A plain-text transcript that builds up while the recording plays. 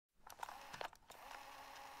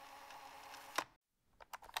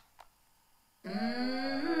Hey,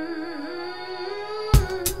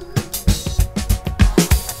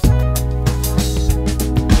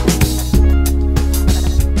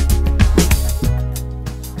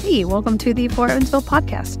 welcome to the For Evansville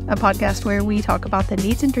podcast, a podcast where we talk about the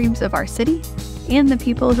needs and dreams of our city and the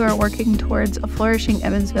people who are working towards a flourishing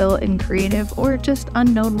Evansville in creative or just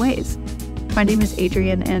unknown ways. My name is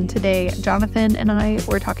Adrienne, and today Jonathan and I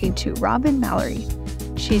were talking to Robin Mallery.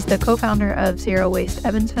 She's the co-founder of Zero Waste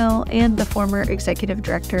Evansville and the former executive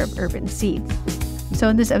director of Urban Seeds. So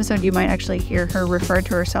in this episode, you might actually hear her refer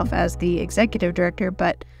to herself as the executive director,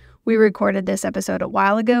 but we recorded this episode a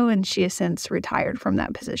while ago, and she has since retired from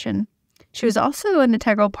that position. She was also an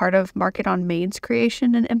integral part of Market on Main's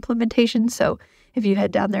creation and implementation, so if you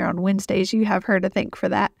head down there on Wednesdays, you have her to thank for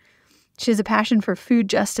that. She has a passion for food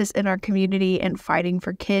justice in our community and fighting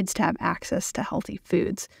for kids to have access to healthy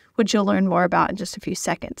foods, which you'll learn more about in just a few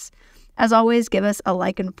seconds. As always, give us a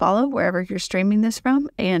like and follow wherever you're streaming this from,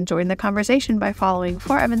 and join the conversation by following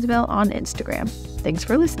For Evansville on Instagram. Thanks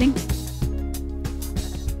for listening.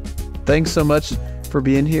 Thanks so much for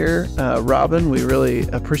being here, Robin. We really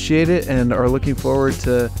appreciate it and are looking forward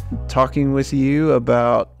to talking with you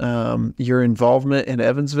about your involvement in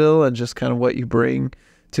Evansville and just kind of what you bring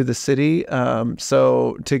to the city.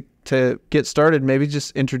 So to get started, maybe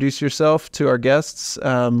just introduce yourself to our guests,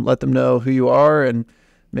 let them know who you are and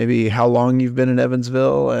maybe how long you've been in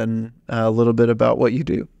Evansville and a little bit about what you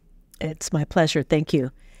do. It's my pleasure. Thank you.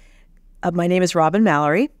 My name is Robin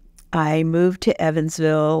Mallery. I moved to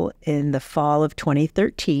Evansville in the fall of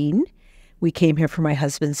 2013. We came here for my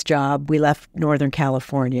husband's job. We left Northern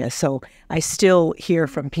California. So I still hear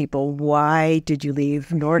from people, why did you leave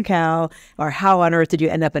NorCal? Or how on earth did you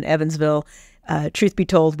end up in Evansville? Truth be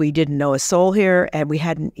told, we didn't know a soul here, and we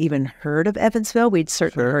hadn't even heard of Evansville. We'd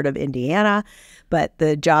certainly heard of Indiana, but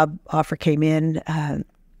the job offer came in.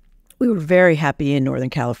 We were very happy in Northern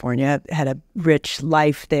California, had a rich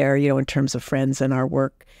life there, in terms of friends and our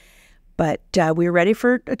work. But we were ready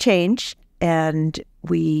for a change, and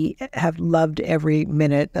we have loved every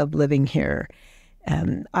minute of living here.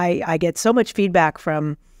 I get so much feedback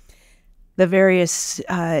from the various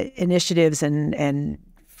initiatives and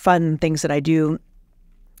fun things that I do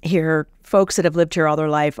here. Folks that have lived here all their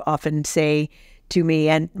life often say to me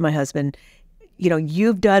and my husband,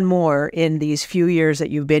 you've done more in these few years that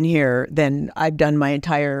you've been here than I've done my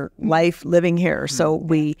entire life living here. So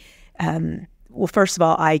we... Well, first of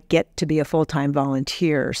all, I get to be a full-time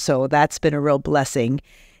volunteer, so that's been a real blessing.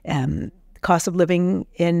 Cost of living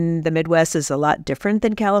in the Midwest is a lot different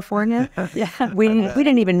than California. We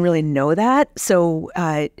didn't even really know that. So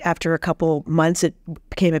after a couple months, it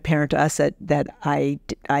became apparent to us that I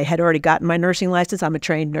had already gotten my nursing license. I'm a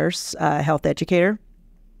trained nurse, health educator.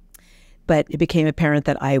 But it became apparent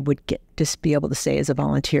that I would get to be able to stay as a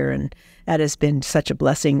volunteer, and that has been such a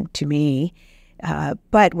blessing to me.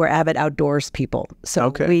 But we're avid outdoors people.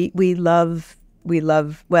 So we love,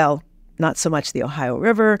 well, not so much the Ohio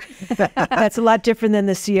River. That's a lot different than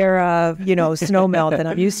the Sierra, snow melt that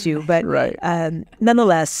I'm used to. But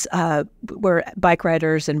nonetheless, we're bike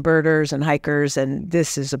riders and birders and hikers, and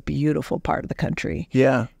this is a beautiful part of the country.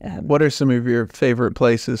 Yeah. What are some of your favorite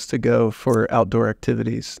places to go for outdoor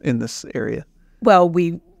activities in this area? Well,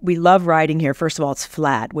 we love riding here. First of all, it's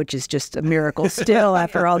flat, which is just a miracle still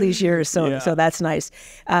after all these years. So that's nice.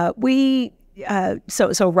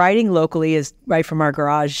 So riding locally is right from our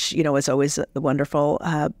garage, is always wonderful.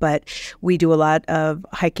 But we do a lot of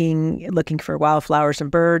hiking, looking for wildflowers and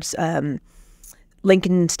birds.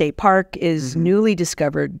 Lincoln State Park is newly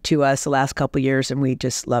discovered to us the last couple of years, and we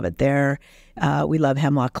just love it there. We love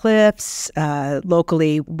Hemlock Cliffs.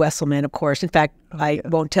 Locally, Wesselman, of course. In fact, I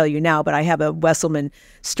won't tell you now, but I have a Wesselman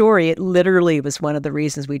story. It literally was one of the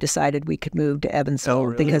reasons we decided we could move to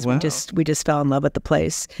Evansville, because we just fell in love with the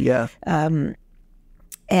place. Yeah.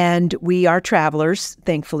 And we are travelers,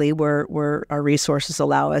 thankfully, where our resources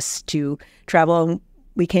allow us to travel.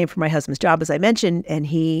 We came from my husband's job, as I mentioned, and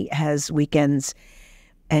he has weekends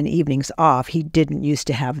and evenings off. He didn't used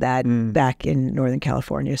to have that back in Northern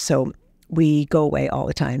California. So we go away all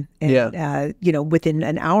the time. And, within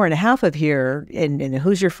an hour and a half of here in the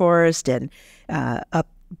Hoosier Forest and up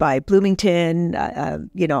by Bloomington,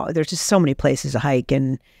 there's just so many places to hike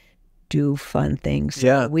and do fun things.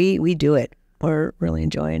 Yeah. We do it. We're really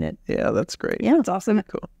enjoying it. Yeah, that's great. Yeah, it's awesome.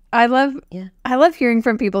 Cool. I love hearing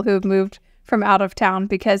from people who have moved from out of town,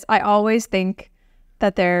 because I always think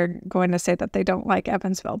that they're going to say that they don't like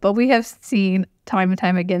Evansville. But we have seen time and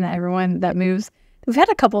time again that everyone that moves, we've had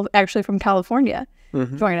a couple actually from California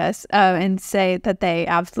join us and say that they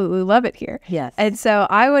absolutely love it here. Yes. And so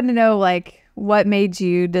I want to know, what made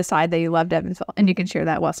you decide that you loved Evansville? And you can share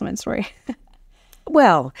that Wesselman story.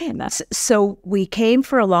 Well, so we came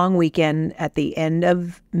for a long weekend at the end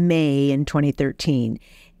of May in 2013.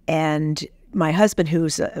 And my husband,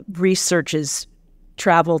 who's researches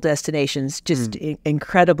travel destinations just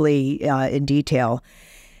incredibly in detail,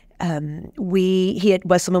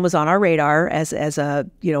 Wesselman was on our radar as a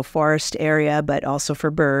forest area, but also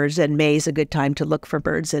for birds. And May's a good time to look for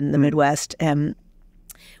birds in the Midwest.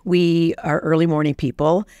 We are early morning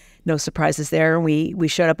people. No surprises there. We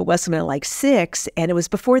showed up at Wesselman at like 6, and it was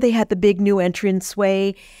before they had the big new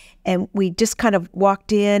entranceway. And we just kind of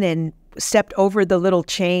walked in and stepped over the little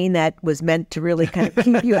chain that was meant to really kind of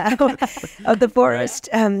keep you out of the forest.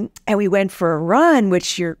 And we went for a run,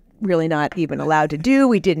 which you're really not even allowed to do.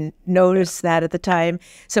 We didn't notice that at the time.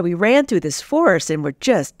 So we ran through this forest and were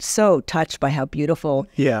just so touched by how beautiful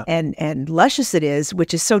and luscious it is,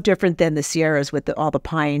 which is so different than the Sierras with all the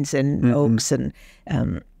pines and oaks. And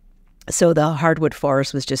so the hardwood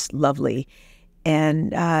forest was just lovely.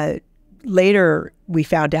 And later we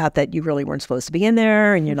found out that you really weren't supposed to be in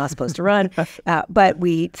there and you're not supposed to run. But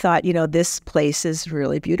we thought, this place is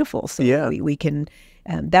really beautiful. So we can...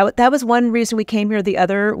 that was one reason we came here. The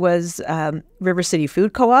other was River City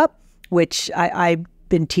Food Co-op, which I've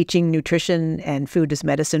been teaching nutrition and food as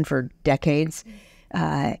medicine for decades.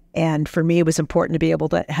 And for me, it was important to be able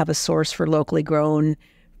to have a source for locally grown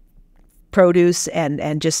produce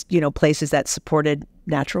and just, places that supported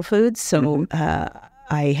natural foods. So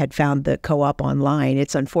I had found the co-op online.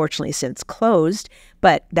 It's unfortunately since closed,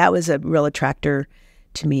 but that was a real attractor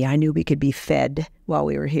to me. I knew we could be fed while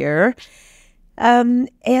we were here.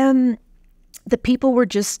 And the people were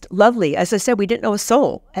just lovely. As I said, we didn't know a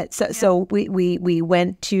soul. So we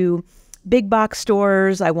went to big box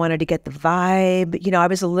stores. I wanted to get the vibe. I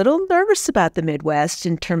was a little nervous about the Midwest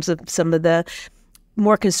in terms of some of the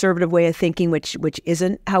more conservative way of thinking, which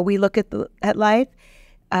isn't how we look at life.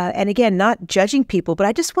 And again, not judging people, but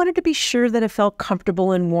I just wanted to be sure that it felt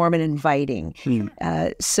comfortable and warm and inviting.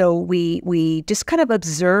 So we just kind of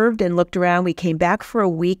observed and looked around. We came back for a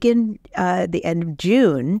week in the end of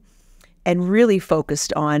June and really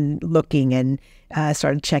focused on looking and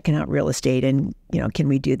started checking out real estate and, can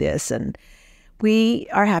we do this? And we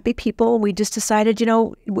are happy people. We just decided,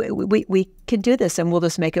 we can do this and we'll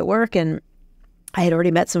just make it work. And I had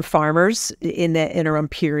already met some farmers in the interim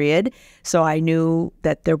period, so I knew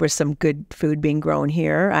that there was some good food being grown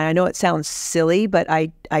here. I know it sounds silly, but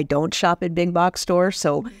I don't shop at big box stores,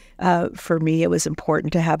 so for me it was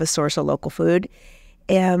important to have a source of local food.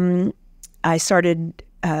 And I started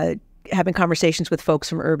having conversations with folks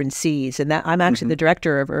from Urban Seeds, and that I'm actually the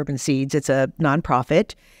director of Urban Seeds. It's a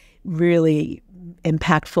nonprofit, really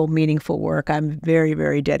impactful, meaningful work. I'm very,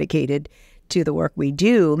 very dedicated to the work we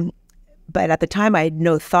do. But at the time, I had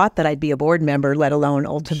no thought that I'd be a board member, let alone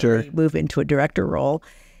ultimately move into a director role.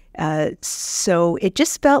 So it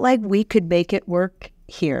just felt like we could make it work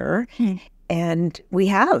here. And we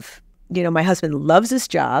have. My husband loves his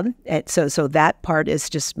job. And so that part is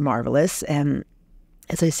just marvelous. And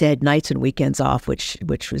as I said, nights and weekends off, which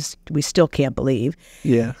was we still can't believe.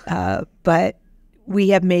 But we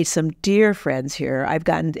have made some dear friends here. I've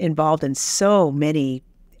gotten involved in so many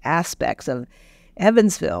aspects of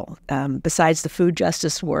Evansville, besides the food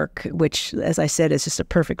justice work, which, as I said, is just a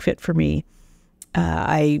perfect fit for me.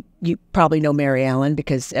 You probably know Mary Allen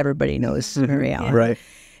because everybody knows Mary Allen. Right.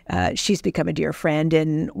 She's become a dear friend,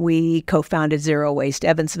 and we co-founded Zero Waste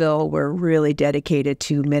Evansville. We're really dedicated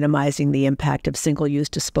to minimizing the impact of single-use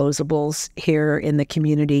disposables here in the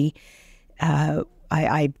community.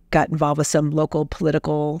 I got involved with some local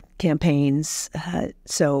political campaigns.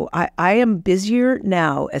 So I am busier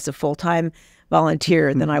now as a full-time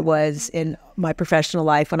volunteer than I was in my professional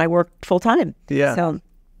life when I worked full-time. So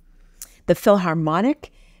the Philharmonic.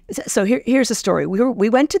 So here's a story. We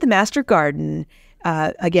went to the Master Garden,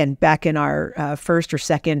 again, back in our first or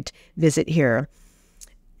second visit here.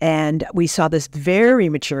 And we saw this very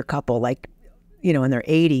mature couple, in their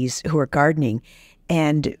 80s, who were gardening.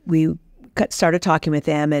 And we started talking with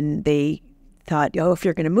them, and they thought, if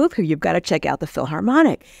you're going to move here, you've got to check out the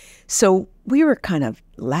Philharmonic. So we were kind of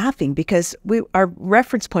laughing because our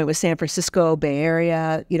reference point was San Francisco, Bay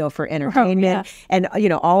Area, for entertainment and,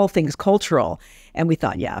 all things cultural. And we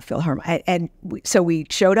thought, Philharmonic. And so we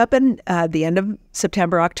showed up in the end of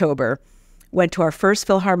September, October, went to our first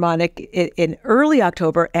Philharmonic in early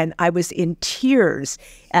October, and I was in tears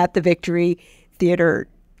at the Victory Theater.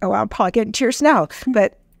 Oh, I'm probably getting tears now.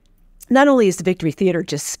 But not only is the Victory Theater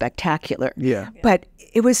just spectacular, but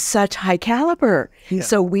it was such high caliber.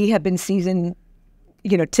 So we have been season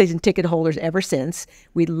ticket holders ever since.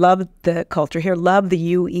 We love the culture here, love the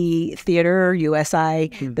UE Theater, USI,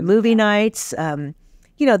 the movie nights.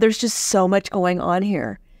 there's just so much going on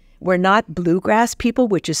here. We're not bluegrass people,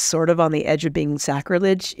 which is sort of on the edge of being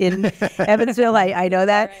sacrilege in Evansville. I know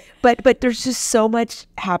that. Right. But there's just so much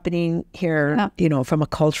happening here, from a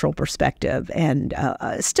cultural perspective. And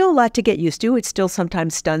still a lot to get used to. It still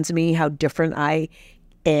sometimes stuns me how different I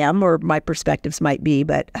am or my perspectives might be.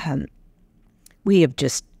 But we have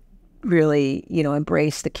just really,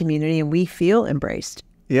 embraced the community, and we feel embraced.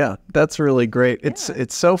 Yeah, that's really great. Yeah.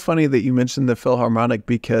 It's so funny that you mentioned the Philharmonic,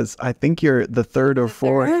 because I think you're the third or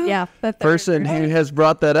fourth person who has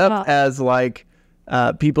brought that up as like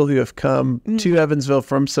people who have come to Evansville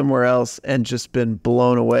from somewhere else and just been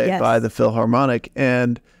blown away by the Philharmonic.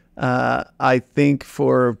 And I think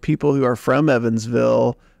for people who are from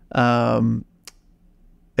Evansville,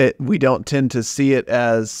 we don't tend to see it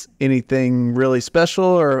as anything really special,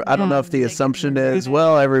 or I don't know if the assumption is,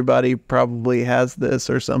 well, everybody probably has this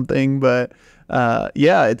or something. But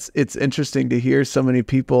it's interesting to hear so many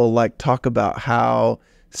people like talk about how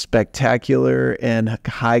spectacular and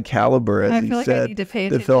high caliber, as you said, the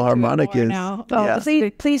Philharmonic is.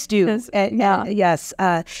 Please do. Yes.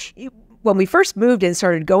 When we first moved and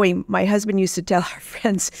started going, my husband used to tell our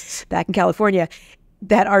friends back in California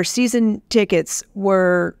that our season tickets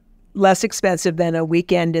were less expensive than a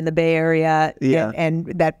weekend in the Bay Area, and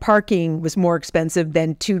that parking was more expensive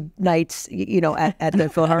than 2 nights, at the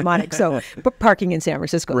Philharmonic. So parking in San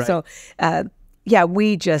Francisco. Right. So,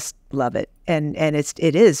 we just love it, and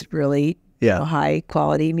it is really high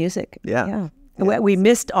quality music. Yeah. We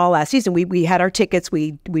missed all last season. We had our tickets.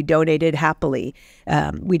 We donated happily.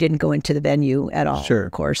 We didn't go into the venue at all,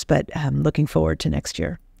 of course, but looking forward to next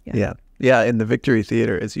year. Yeah, and the Victory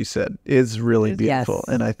Theater, as you said, is really beautiful,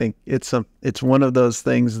 and I think it's one of those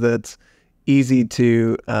things that's easy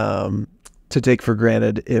to take for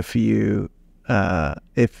granted if you're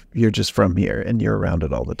just from here and you're around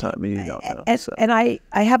it all the time and you don't know. And I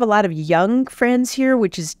have a lot of young friends here,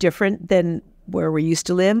 which is different than where we used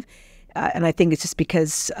to live, and I think it's just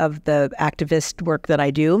because of the activist work that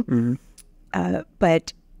I do. Mm-hmm.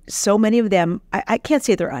 But so many of them, I can't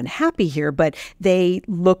say they're unhappy here, but they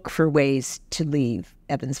look for ways to leave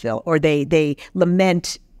Evansville, or they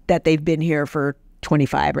lament that they've been here for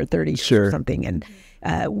 25 or 30 years or something. And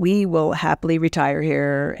we will happily retire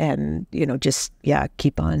here and, just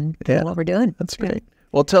keep on doing what we're doing. That's great.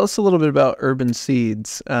 Well, tell us a little bit about Urban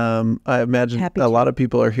Seeds. I imagine a lot of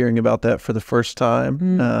people are hearing about that for the first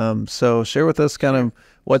time. So share with us kind of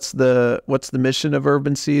what's the mission of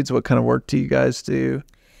Urban Seeds? What kind of work do you guys do?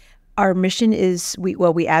 Our mission is,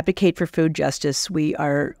 we advocate for food justice. We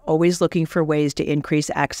are always looking for ways to increase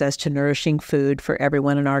access to nourishing food for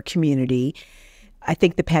everyone in our community. I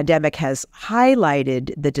think the pandemic has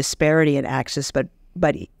highlighted the disparity in access, but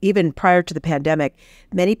even prior to the pandemic,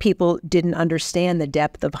 many people didn't understand the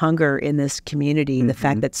depth of hunger in this community, mm-hmm. the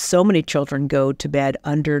fact that so many children go to bed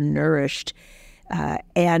undernourished,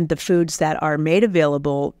 and the foods that are made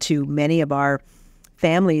available to many of our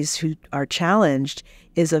families who are challenged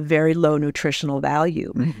is a very low nutritional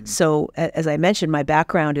value. Mm-hmm. So as I mentioned, my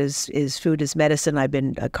background is food as medicine. I've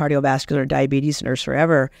been a cardiovascular and diabetes nurse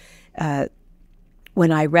forever.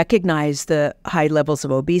 When I recognize the high levels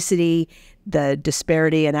of obesity, the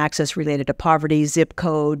disparity in access related to poverty, zip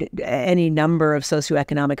code, any number of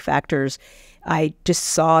socioeconomic factors, I just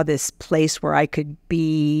saw this place where I could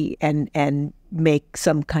be and make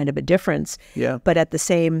some kind of a difference. Yeah. But at the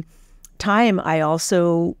same time, I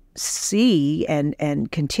also see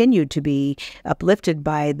and continue to be uplifted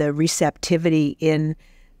by the receptivity in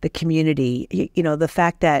the community. You know, the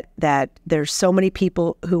fact that there's so many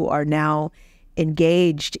people who are now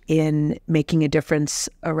engaged in making a difference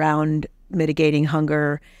around mitigating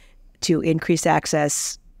hunger to increase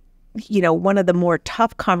access. You know, one of the more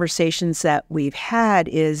tough conversations that we've had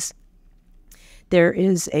is there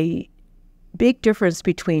is a big difference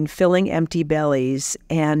between filling empty bellies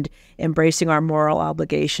and embracing our moral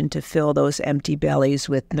obligation to fill those empty bellies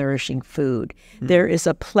with nourishing food. Mm-hmm. There is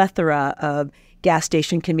a plethora of gas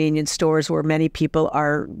station convenience stores where many people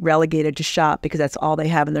are relegated to shop because that's all they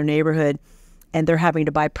have in their neighborhood, and they're having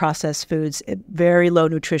to buy processed foods at very low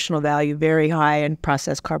nutritional value, very high in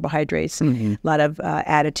processed carbohydrates, mm-hmm. a lot of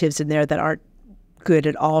additives in there that aren't good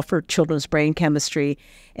at all for children's brain chemistry.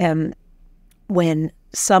 And when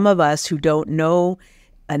some of us who don't know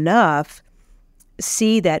enough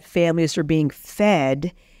see that families are being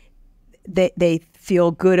fed, they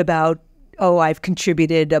feel good about, oh, I've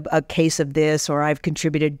contributed a case of this, or I've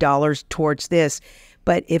contributed dollars towards this.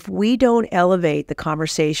 But if we don't elevate the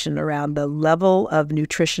conversation around the level of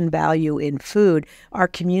nutrition value in food, our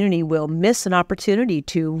community will miss an opportunity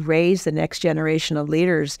to raise the next generation of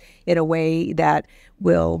leaders in a way that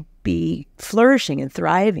will be flourishing and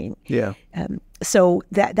thriving. Yeah. So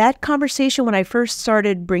that conversation, when I first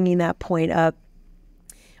started bringing that point up,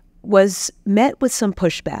 was met with some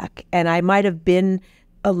pushback, and I might have been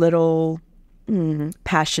a little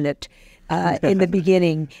passionate in the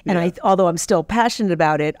beginning. And although I'm still passionate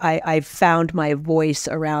about it, I've found my voice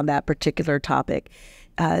around that particular topic.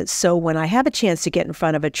 So when I have a chance to get in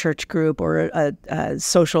front of a church group or a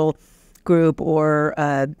social group or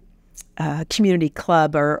a community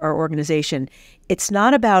club or organization, it's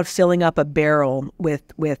not about filling up a barrel with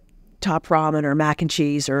top ramen or mac and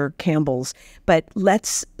cheese or Campbell's, but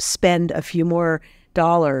let's spend a few more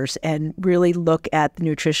dollars and really look at the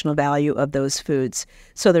nutritional value of those foods.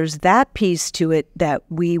 So there's that piece to it that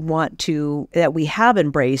we have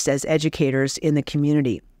embraced as educators in the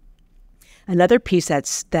community. Another piece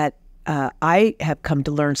that I have come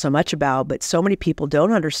to learn so much about, but so many people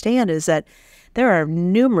don't understand, is that there are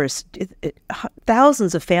numerous,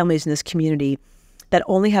 thousands of families in this community that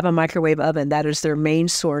only have a microwave oven. That is their main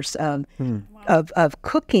source of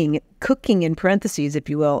cooking in parentheses, if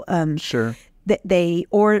you will. Sure.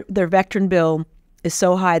 Or their Vectron bill is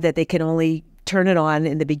so high that they can only turn it on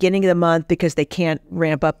in the beginning of the month because they can't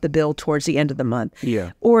ramp up the bill towards the end of the month.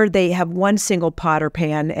 Yeah. Or they have one single pot or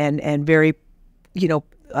pan and very,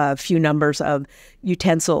 few numbers of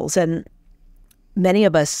utensils. And many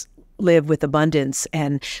of us live with abundance,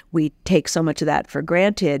 and we take so much of that for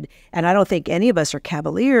granted. And I don't think any of us are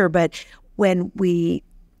cavalier, but when we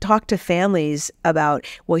talk to families about,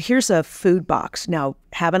 well, here's a food box. Now,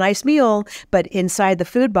 have a nice meal, but inside the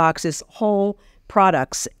food box is whole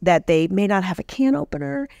products that they may not have a can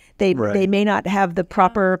opener. They may not have the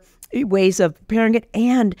proper ways of preparing it.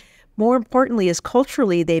 And more importantly, is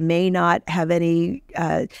culturally, they may not have any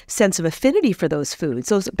sense of affinity for those foods.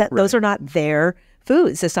 Those are not their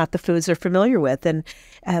foods. It's not the foods they're familiar with. And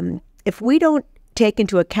if we don't take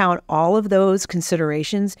into account all of those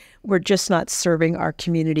considerations, we're just not serving our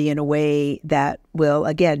community in a way that will,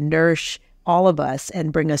 again, nourish all of us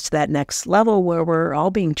and bring us to that next level where we're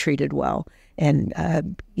all being treated well and,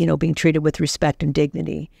 being treated with respect and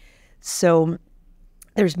dignity. So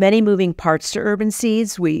there's many moving parts to Urban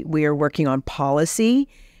Seeds. We are working on policy,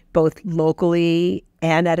 both locally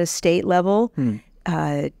and at a state level.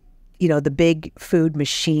 The big food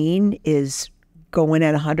machine is going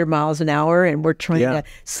at 100 miles an hour, and we're trying to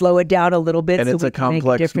slow it down a little bit. And so it's a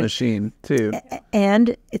complex machine too.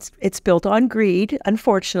 And it's built on greed,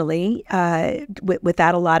 unfortunately,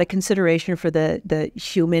 without a lot of consideration for the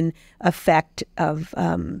human effect of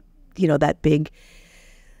that big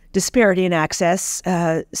disparity in access.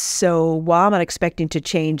 So while I'm not expecting to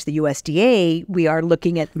change the USDA, we are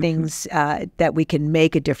looking at things that we can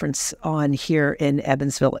make a difference on here in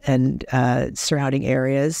Evansville and surrounding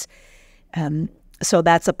areas. So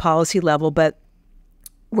that's a policy level, but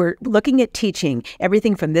we're looking at teaching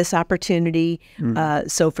everything from this opportunity.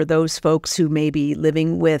 So for those folks who may be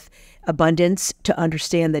living with abundance, to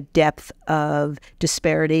understand the depth of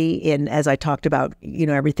disparity in, as I talked about,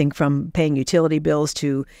 everything from paying utility bills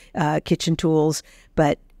to kitchen tools.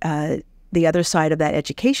 But the other side of that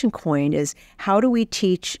education coin is, how do we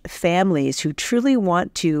teach families who truly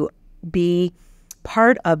want to be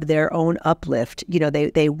part of their own uplift?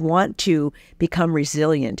 They want to become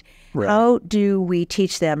resilient. Right. How do we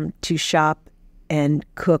teach them to shop and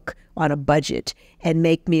cook on a budget and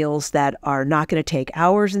make meals that are not going to take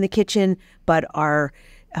hours in the kitchen, but are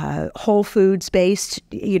whole foods based,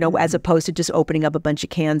 as opposed to just opening up a bunch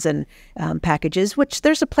of cans and packages, which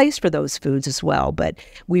there's a place for those foods as well. But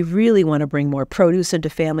we really want to bring more produce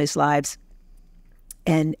into families' lives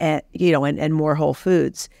and more whole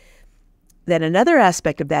foods. Then another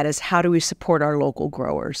aspect of that is, how do we support our local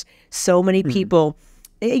growers? So many people,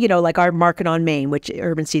 like our market on Main, which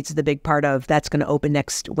Urban Seeds is the big part of, that's going to open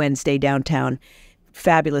next Wednesday downtown.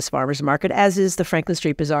 Fabulous farmers market, as is the Franklin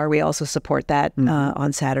Street Bazaar. We also support that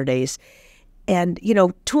on Saturdays. And,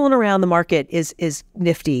 tooling around the market is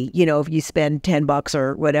nifty, if you spend $10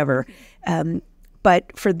 or whatever.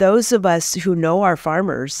 But for those of us who know our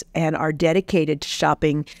farmers and are dedicated to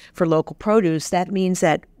shopping for local produce, that means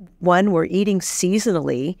that, one, we're eating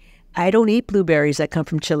seasonally. I don't eat blueberries that come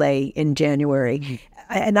from Chile in January.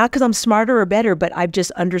 And not because I'm smarter or better, but I've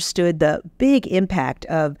just understood the big impact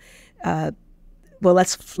of,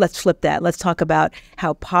 let's flip that. Let's talk about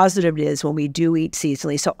how positive it is when we do eat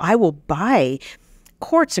seasonally. So I will buy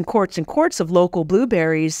quarts and quarts and quarts of local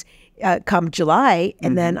blueberries come July,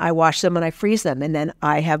 and then I wash them and I freeze them, and then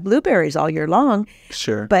I have blueberries all year long.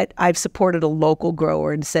 Sure. But I've supported a local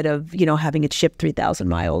grower instead of, having it shipped 3,000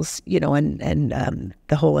 miles, and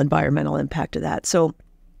the whole environmental impact of that. So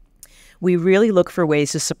we really look for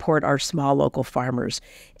ways to support our small local farmers.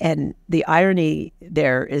 And the irony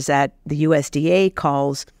there is that the USDA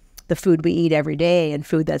calls the food we eat every day and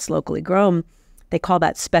food that's locally grown, they call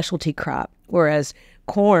that specialty crop, whereas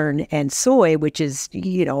corn and soy, which is,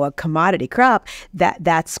 a commodity crop,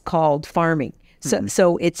 that's called farming.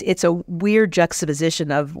 So it's a weird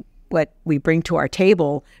juxtaposition of what we bring to our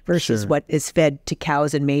table versus what is fed to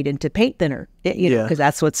cows and made into paint thinner, because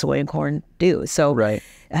that's what soy and corn do. So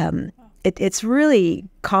it's really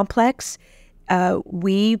complex.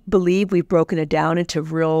 We believe we've broken it down into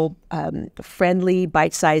real friendly,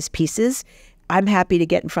 bite-sized pieces. I'm happy to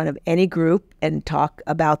get in front of any group and talk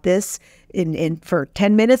about this for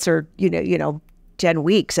 10 minutes or 10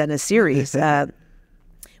 weeks in a series. Prior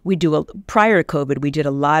to COVID, we did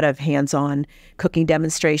a lot of hands-on cooking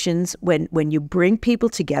demonstrations. When you bring people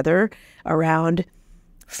together around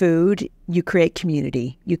food, you create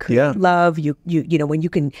community. You create love. You when you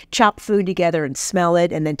can chop food together and smell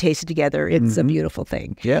it and then taste it together, it's a beautiful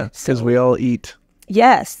thing. Yeah, because we all eat.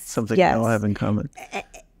 Yes, something we all have in common.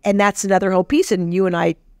 And that's another whole piece. And you and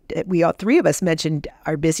I, we all three of us mentioned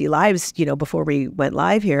our busy lives, before we went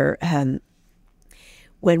live here.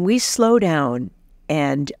 When we slow down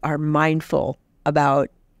and are mindful about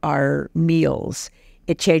our meals,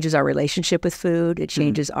 it changes our relationship with food. It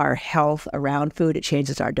changes our health around food. It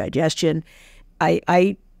changes our digestion.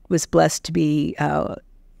 I was blessed to be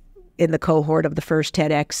in the cohort of the first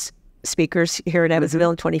TEDx speakers here in Evansville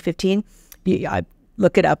in 2015.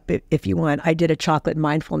 Look it up if you want. I did a chocolate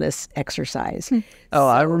mindfulness exercise.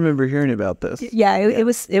 I remember hearing about this. Yeah, it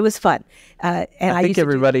was fun. And I think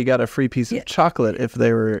everybody got a free piece of chocolate if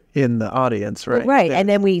they were in the audience, right? Right, there. and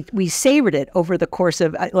then we savored it over the course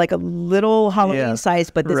of like a little Halloween size,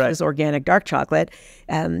 but this was organic dark chocolate.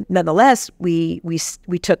 Nonetheless, we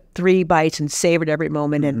took 3 bites and savored every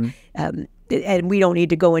moment, and we don't need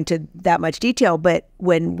to go into that much detail, but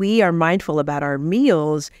when we are mindful about our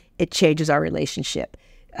meals, it changes our relationship.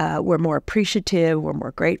 We're more appreciative, we're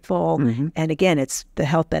more grateful, and again, the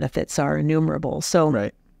health benefits are innumerable.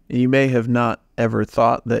 So, you may have not ever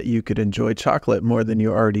thought that you could enjoy chocolate more than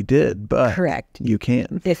you already did, but you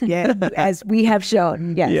can. As we have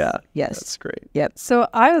shown. Yes. Yeah. Yes. That's great. Yep. So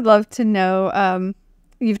I would love to know,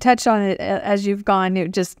 you've touched on it as you've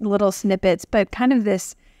gone, just little snippets, but kind of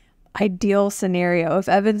this ideal scenario. If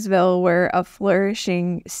Evansville were a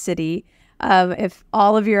flourishing city, if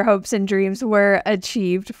all of your hopes and dreams were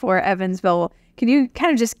achieved for Evansville, can you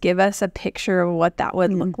kind of just give us a picture of what that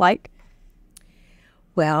would look like?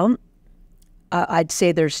 Well, I'd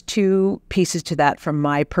say there's 2 pieces to that from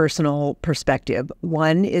my personal perspective.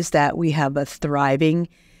 One is that we have a thriving,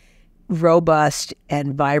 robust,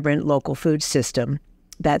 and vibrant local food system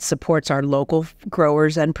that supports our local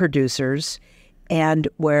growers and producers, and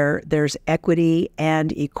where there's equity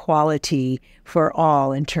and equality for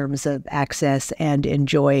all in terms of access and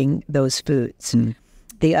enjoying those foods.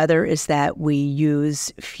 The other is that we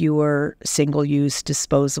use fewer single-use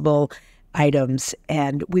disposable items,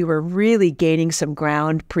 and we were really gaining some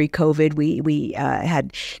ground pre-COVID. We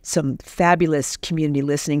had some fabulous community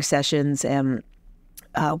listening sessions, and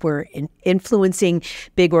we're influencing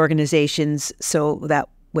big organizations so that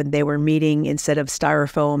when they were meeting, instead of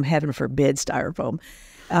styrofoam, heaven forbid styrofoam,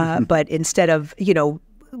 but instead of,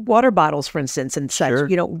 water bottles, for instance, and such,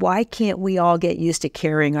 why can't we all get used to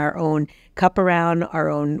carrying our own cup around, our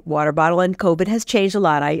own water bottle? And COVID has changed a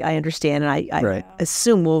lot, I understand, and I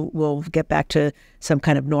assume we'll get back to some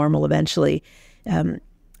kind of normal eventually.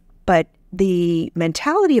 But the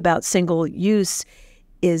mentality about single use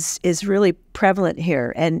is really prevalent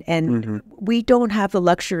here, and we don't have the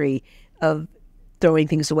luxury of throwing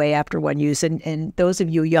things away after one use. And those of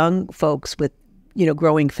you young folks with,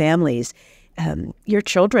 growing families, your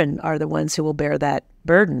children are the ones who will bear that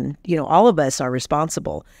burden. All of us are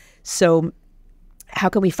responsible. So how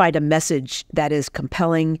can we find a message that is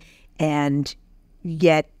compelling and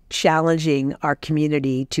yet challenging our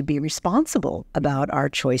community to be responsible about our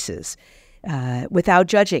choices without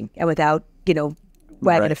judging and without,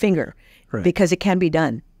 wagging a finger, because it can be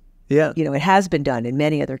done. Yeah. It has been done in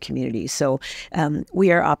many other communities. So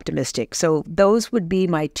we are optimistic. So those would be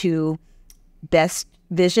my 2 best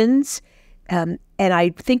visions. And I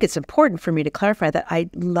think it's important for me to clarify that I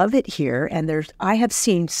love it here. And I have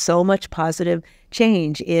seen so much positive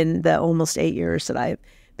change in the almost 8 years that I've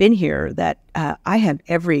been here that I have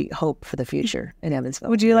every hope for the future in Evansville.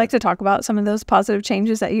 Would you like to talk about some of those positive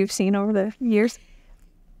changes that you've seen over the years?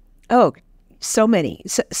 Oh, so many.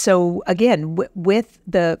 So again, with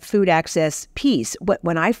the food access piece,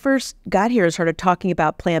 when I first got here and started talking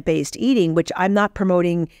about plant-based eating, which I'm not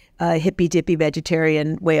promoting a hippy-dippy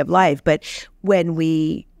vegetarian way of life, but when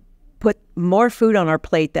we put more food on our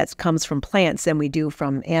plate that comes from plants than we do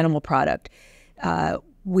from animal product.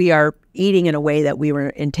 We are eating in a way that we were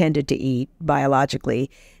intended to eat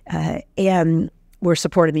biologically, and we're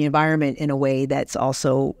supporting the environment in a way that's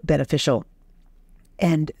also beneficial.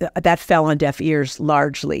 And that fell on deaf ears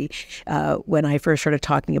largely when I first started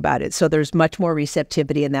talking about it. So there's much more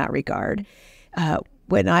receptivity in that regard.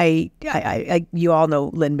 When you all know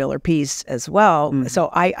Lynn Miller Peace as well. Mm-hmm. So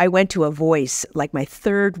I went to a Voice like my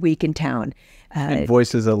third week in town. And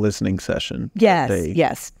Voice is a listening session.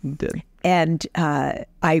 Yes. Did. And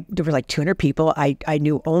there were like 200 people. I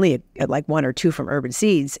knew only like one or two from Urban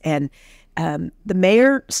Seeds. And the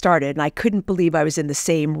mayor started, and I couldn't believe I was in the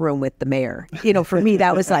same room with the mayor. For me,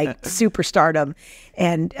 that was like superstardom.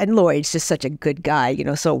 And Lloyd's just such a good guy,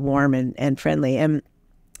 so warm and friendly. And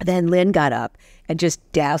then Lynn got up and just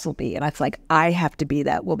dazzled me. And I was like, I have to be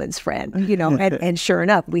that woman's friend, and sure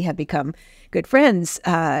enough, we have become good friends.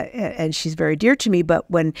 And she's very dear to me. But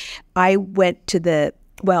when I went to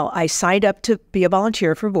I signed up to be a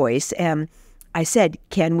volunteer for Voice, and I said,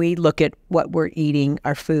 can we look at what we're eating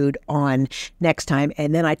our food on next time?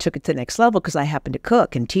 And then I took it to the next level because I happen to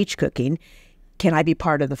cook and teach cooking. Can I be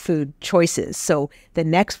part of the food choices? So the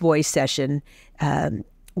next Voice session,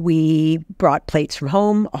 we brought plates from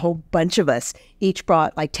home. A whole bunch of us each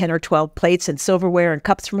brought like 10 or 12 plates and silverware and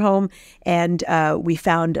cups from home. And we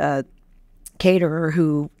found a caterer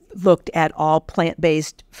who looked at all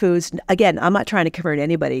plant-based foods. Again, I'm not trying to convert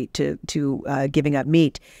anybody to giving up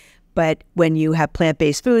meat. But when you have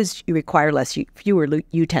plant-based foods, you require fewer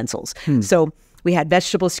utensils. So we had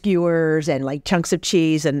vegetable skewers and like chunks of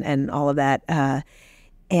cheese and all of that.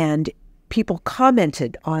 And people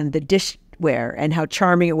commented on the dishware and how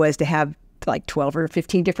charming it was to have like 12 or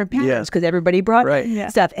 15 different patterns because everybody brought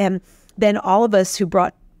stuff. And then all of us who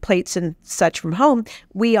brought plates and such from home,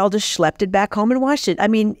 we all just schlepped it back home and washed it. I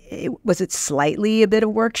mean, was it slightly a bit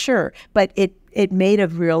of work? Sure. But it made a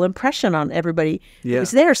real impression on everybody who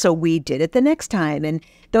was there. So we did it the next time. And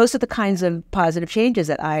those are the kinds of positive changes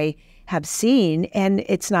that I have seen. And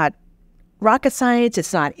it's not rocket science.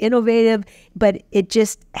 It's not innovative, but it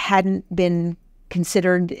just hadn't been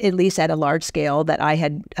considered, at least at a large scale, that I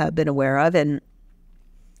had been aware of. And,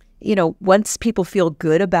 once people feel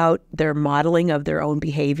good about their modeling of their own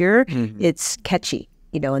behavior, it's catchy.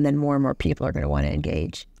 And then more and more people are going to want to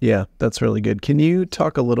engage. Yeah, that's really good. Can you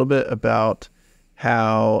talk a little bit about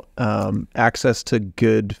how access to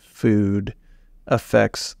good food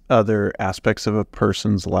affects other aspects of a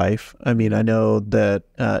person's life? I mean, I know that,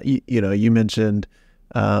 you mentioned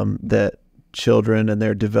that children and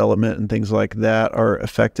their development and things like that are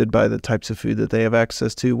affected by the types of food that they have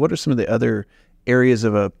access to. What are some of the other areas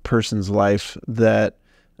of a person's life that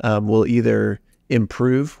will either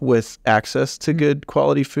improve with access to good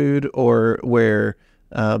quality food, or where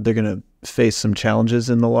they're going to face some challenges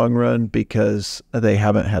in the long run because they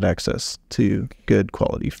haven't had access to good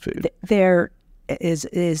quality food? There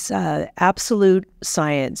is absolute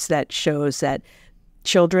science that shows that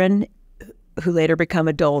children who later become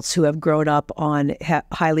adults who have grown up on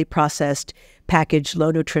highly processed, packaged, low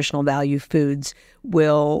nutritional value foods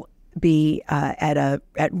will be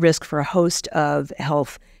at risk for a host of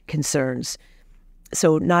health concerns.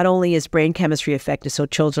 So not only is brain chemistry affected, so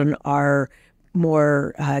children are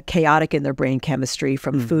more chaotic in their brain chemistry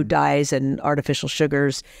from food dyes and artificial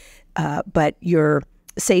sugars, but your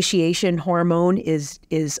satiation hormone is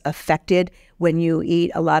affected when you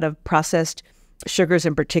eat a lot of processed sugars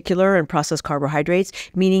in particular and processed carbohydrates,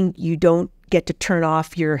 meaning you don't get to turn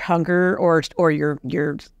off your hunger or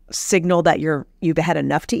your signal that you've had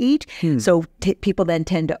enough to eat. So people then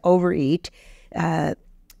tend to overeat, and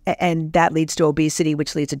that leads to obesity,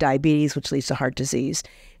 which leads to diabetes, which leads to heart disease.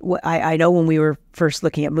 I know when we were first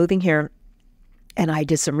looking at moving here, and I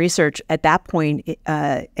did some research at that point,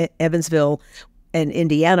 Evansville and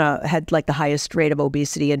Indiana had like the highest rate of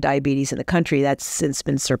obesity and diabetes in the country. That's since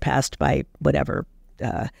been surpassed by whatever,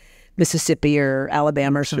 Mississippi or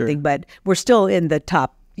Alabama or something, but we're still in the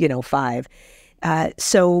top, 5.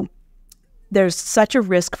 So there's such a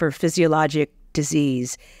risk for physiologic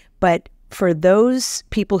disease. But for those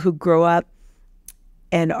people who grow up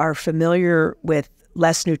and are familiar with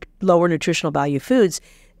lower nutritional value foods,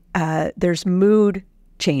 there's mood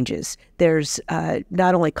changes. There's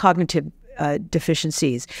not only cognitive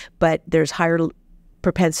deficiencies, but there's higher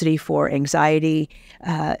propensity for anxiety,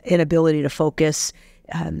 inability to focus.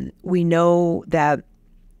 We know that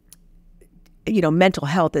mental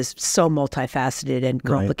health is so multifaceted and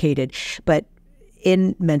complicated, but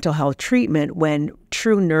in mental health treatment, when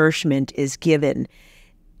true nourishment is given,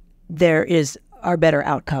 there are better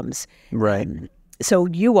outcomes. Right. So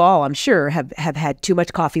you all, I'm sure, have had too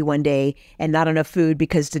much coffee one day and not enough food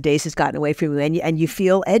because the days has gotten away from you, and you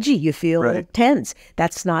feel edgy, you feel tense.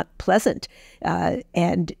 That's not pleasant.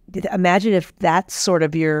 And imagine if that's sort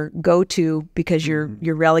of your go-to because you're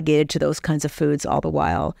relegated to those kinds of foods all the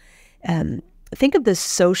while. Think of the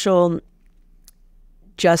social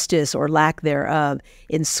justice or lack thereof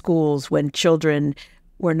in schools when children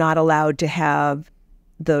were not allowed to have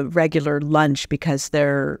the regular lunch because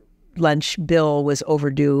their lunch bill was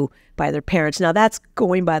overdue by their parents. Now that's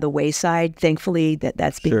going by the wayside. Thankfully,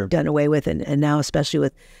 that's being done away with, and now especially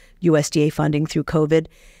with USDA funding through COVID.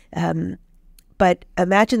 But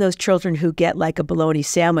imagine those children who get like a bologna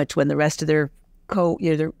sandwich when the rest of their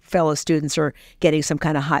their fellow students are getting some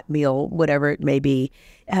kind of hot meal, whatever it may be,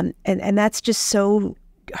 and that's just so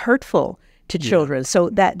hurtful to children. So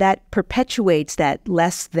that perpetuates that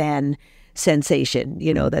less than sensation,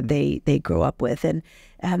 that they grow up with. And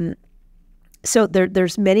so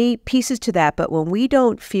there's many pieces to that, but when we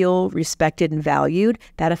don't feel respected and valued,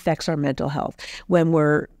 that affects our mental health. When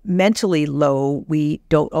we're mentally low, we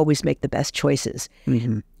don't always make the best choices.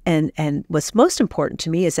 And what's most important to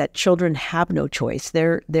me is that children have no choice.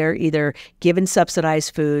 They're either given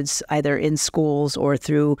subsidized foods, either in schools or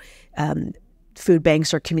through food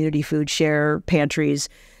banks or community food share pantries,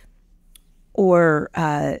 or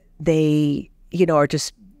they, are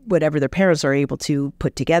just whatever their parents are able to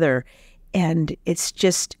put together. And it's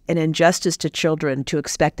just an injustice to children to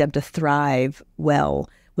expect them to thrive well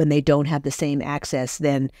when they don't have the same access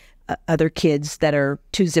than other kids that are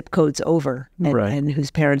 2 zip codes over and whose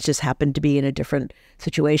parents just happen to be in a different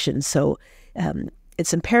situation. So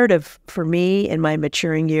it's imperative for me in my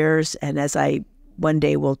maturing years, and as I one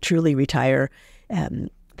day will truly retire,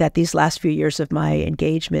 that these last few years of my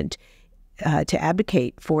engagement to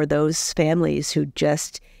advocate for those families who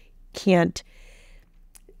just can't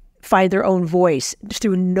find their own voice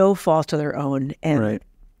through no fault of their own. And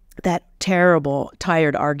that terrible,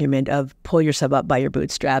 tired argument of pull yourself up by your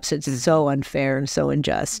bootstraps, it's so unfair and so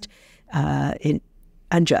unjust.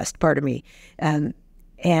 Pardon me. And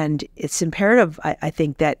it's imperative, I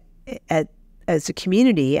think, that as a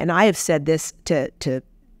community, and I have said this to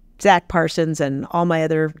Zach Parsons and all my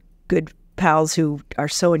other good pals who are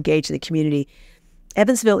so engaged in the community,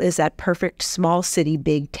 Evansville is that perfect small city,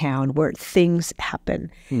 big town where things happen.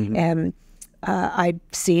 And I've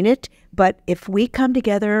seen it, but if we come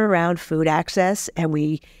together around food access and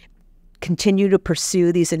we continue to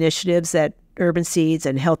pursue these initiatives that Urban Seeds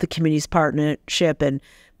and Healthy Communities Partnership and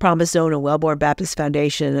Promise Zone and Wellborn Baptist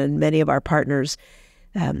Foundation and many of our partners,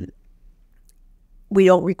 we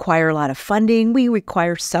don't require a lot of funding. We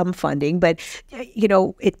require some funding, but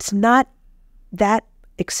it's not that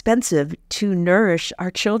expensive to nourish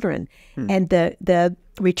our children. And the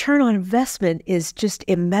return on investment is just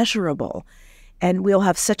immeasurable. And we'll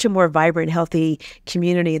have such a more vibrant, healthy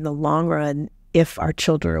community in the long run if our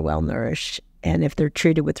children are well nourished and if they're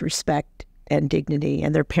treated with respect and dignity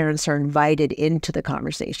and their parents are invited into the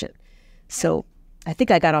conversation. So I think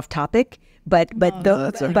I got off topic, but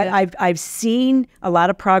I've seen a lot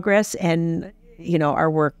of progress, and our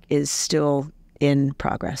work is still in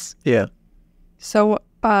progress. Yeah. So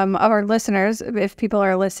of our listeners, if people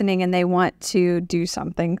are listening and they want to do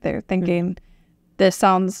something, they're thinking, this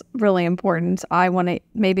sounds really important.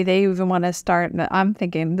 Maybe they even want to start. I'm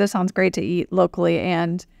thinking, this sounds great to eat locally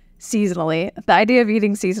and seasonally. The idea of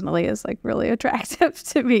eating seasonally is like really attractive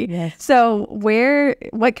to me. Yes. So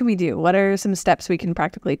what can we do? What are some steps we can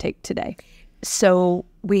practically take today? So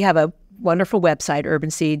we have a wonderful website,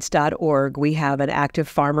 urbanseeds.org. We have an active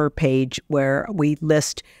farmer page where we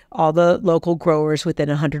list all the local growers within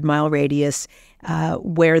a 100-mile radius,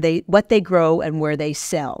 what they grow and where they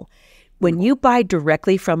sell. When you buy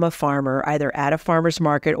directly from a farmer, either at a farmer's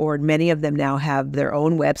market or many of them now have their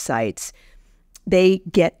own websites, they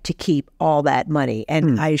get to keep all that money.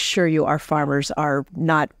 And I assure you, our farmers are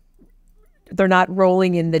they're not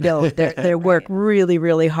rolling in the dough. They work really,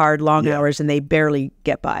 really hard, long hours, and they barely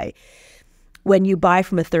get by. When you buy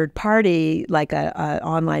from a third party, like an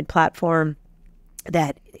online platform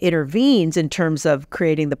that intervenes in terms of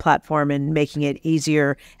creating the platform and making it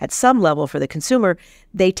easier at some level for the consumer,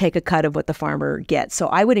 they take a cut of what the farmer gets. So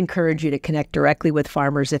I would encourage you to connect directly with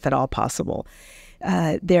farmers if at all possible.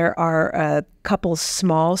 There are a couple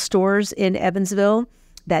small stores in Evansville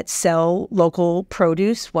that sell local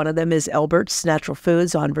produce. One of them is Elbert's Natural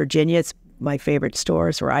Foods on Virginia. It's my favorite store.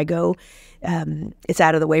 It's where I go. It's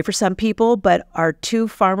out of the way for some people, but our 2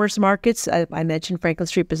 farmers markets, I mentioned Franklin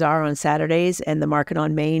Street Bazaar on Saturdays and the Market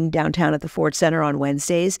on Main downtown at the Ford Center on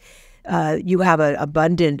Wednesdays. You have an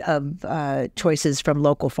abundant of choices from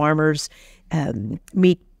local farmers,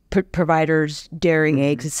 meat providers, dairy,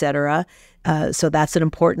 eggs, etc. So that's an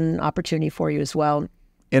important opportunity for you as well.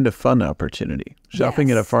 And a fun opportunity. Shopping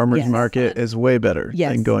at a farmer's market is way better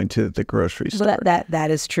than going to the grocery store. Well,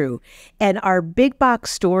 that is true. And our big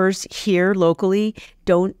box stores here locally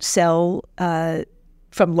don't sell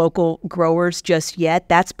from local growers just yet.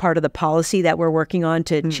 That's part of the policy that we're working on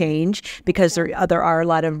to change, because there are a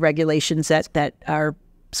lot of regulations that are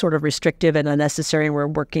sort of restrictive and unnecessary, and we're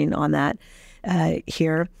working on that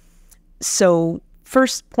here. So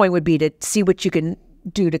first point would be to see what you can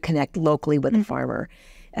do to connect locally with the farmer.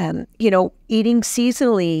 Eating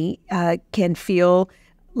seasonally can feel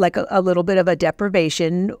like a little bit of a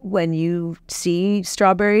deprivation when you see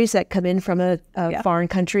strawberries that come in from a foreign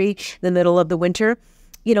country in the middle of the winter.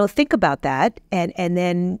 Think about that and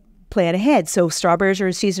then plan ahead. So strawberries are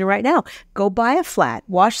in season right now. Go buy a flat,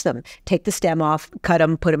 wash them, take the stem off, cut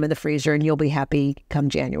them, put them in the freezer, and you'll be happy come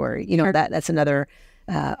January. That's another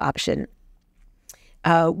option.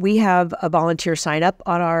 We have a volunteer sign up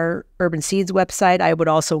on our Urban Seeds website. I would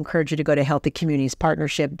also encourage you to go to Healthy Communities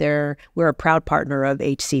Partnership. We're a proud partner of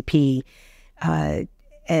HCP,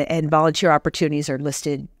 and volunteer opportunities are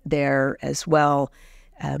listed there as well.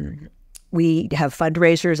 We have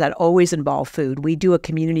fundraisers that always involve food. We do a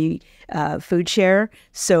community food share.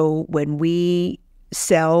 So when we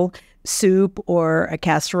sell soup or a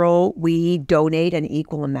casserole, we donate an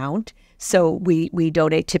equal amount. So we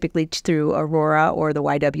donate typically through Aurora or the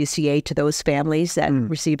YWCA to those families that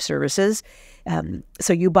receive services.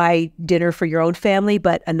 So you buy dinner for your own family,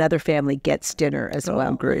 but another family gets dinner as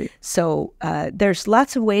well. Great. So there's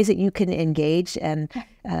lots of ways that you can engage and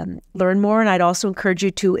learn more. And I'd also encourage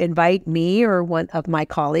you to invite me or one of my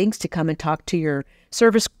colleagues to come and talk to your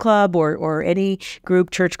service club or any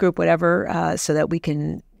group, church group, whatever, so that we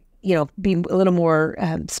can, be a little more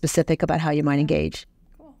specific about how you might engage.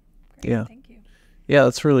 Yeah. Thank you. Yeah,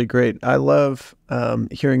 that's really great. I love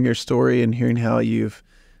hearing your story and hearing how you've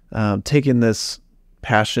taken this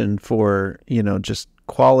passion for, just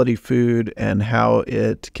quality food and how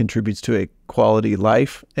it contributes to a quality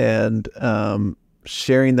life, and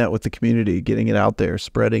sharing that with the community, getting it out there,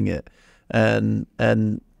 spreading it, and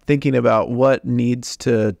thinking about what needs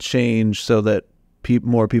to change so that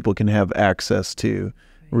more people can have access to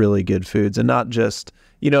really good foods, and not just,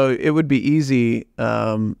 it would be easy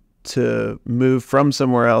to move from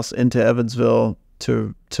somewhere else into Evansville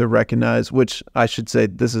to recognize, which I should say,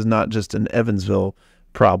 this is not just an Evansville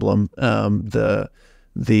problem. The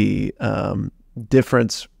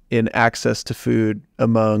difference in access to food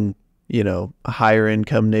among, higher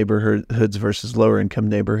income neighborhoods versus lower income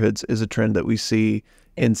neighborhoods is a trend that we see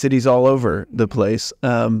in cities all over the place.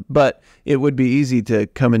 But it would be easy to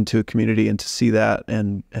come into a community and to see that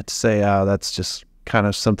and to say, that's just kind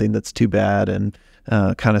of something that's too bad, and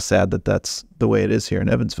kind of sad that that's the way it is here in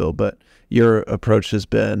Evansville. But your approach has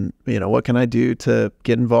been, what can I do to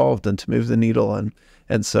get involved and to move the needle?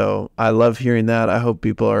 And so I love hearing that. I hope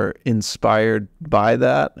people are inspired by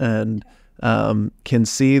that and can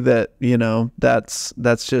see that,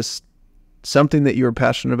 that's just something that you were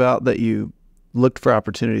passionate about, that you looked for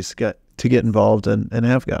opportunities to get involved and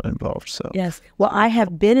have gotten involved. So yes. Well, I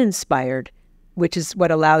have been inspired, which is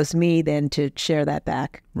what allows me then to share that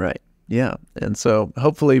back. Right. Yeah. And so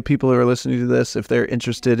hopefully people who are listening to this, if they're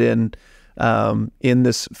interested in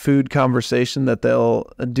this food conversation, that they'll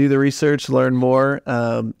do the research, learn more.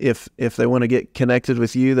 If they want to get connected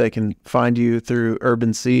with you, they can find you through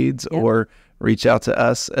Urban Seeds or reach out to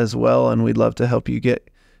us as well. And we'd love to help you get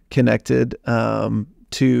connected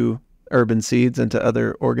to Urban Seeds and to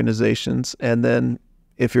other organizations. And then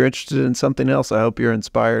if you're interested in something else, I hope you're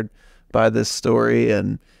inspired by this story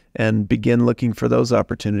and begin looking for those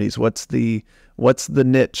opportunities. What's the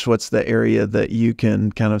niche? What's the area that you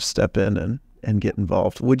can kind of step in and get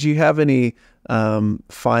involved? Would you have any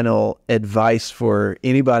final advice for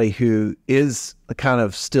anybody who is kind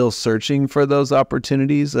of still searching for those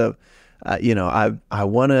opportunities of, I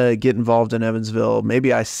want to get involved in Evansville.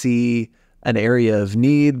 Maybe I see an area of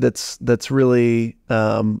need that's really,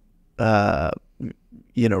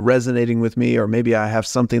 resonating with me, or maybe I have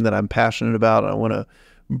something that I'm passionate about. I want to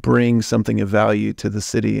bring something of value to the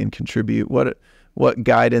city and contribute. What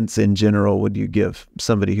guidance in general would you give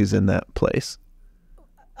somebody who's in that place?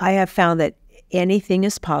 I have found that anything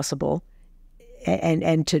is possible,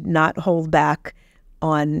 and to not hold back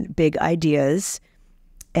on big ideas.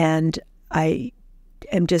 And I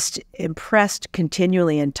am just impressed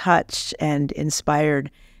continually and touched and inspired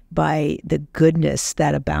by the goodness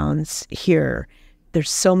that abounds here. There's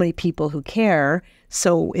so many people who care.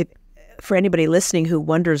 So for anybody listening who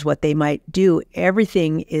wonders what they might do,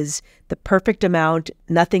 everything is the perfect amount.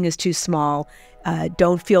 Nothing is too small.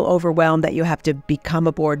 Don't feel overwhelmed that you have to become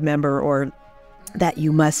a board member or that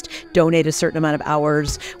you must donate a certain amount of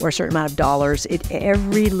hours or a certain amount of dollars.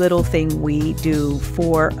 Every little thing we do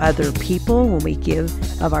for other people, when we give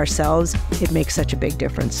of ourselves, it makes such a big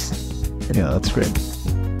difference. Yeah, that's great.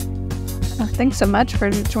 Thanks so much for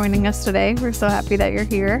joining us today. We're so happy that you're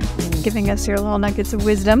here, giving us your little nuggets of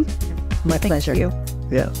wisdom. My pleasure. Thank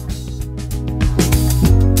you. Yeah.